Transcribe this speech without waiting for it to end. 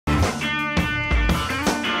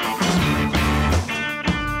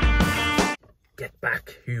Get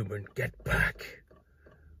back, human, get back.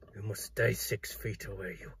 You must stay 6 feet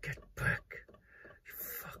away. You get back, you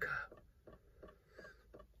fucker.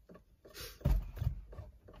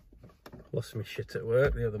 Lost me shit at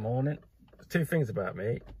work the other morning. There's 2 things about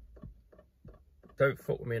me. Don't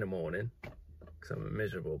fuck with me in the morning, because I'm a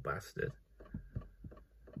miserable bastard.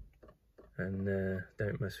 And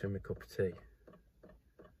don't mess with my cup of tea.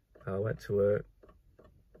 I went to work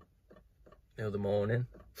the other morning,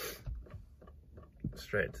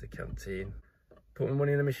 straight into the canteen, put my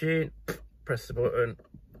money in the machine, press the button,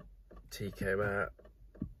 tea came out,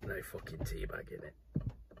 no fucking tea bag in it,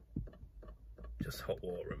 just hot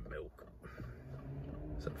water and milk.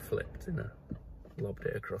 So I flipped, lobbed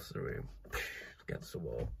it across the room, against the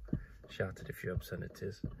wall, shouted a few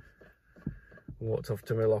obscenities, walked off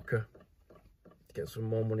to my locker to get some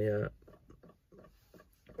more money out.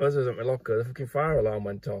 As I was at my locker, the fucking fire alarm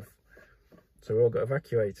went off, so we all got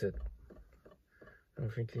evacuated. I'm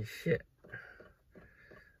thinking, shit,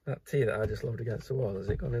 that tea that I just lobbed against the wall, has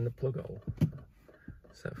it gone in the plug hole?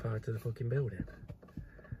 Set fire to the fucking building?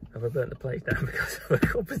 Have I burnt the place down because of a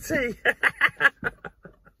cup of tea?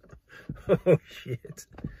 Oh shit.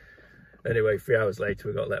 Anyway, 3 hours later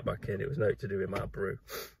we got let back in. It was nothing to do with my brew.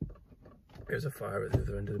 It was a fire at the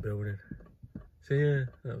other end of the building. So yeah,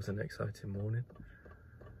 that was an exciting morning.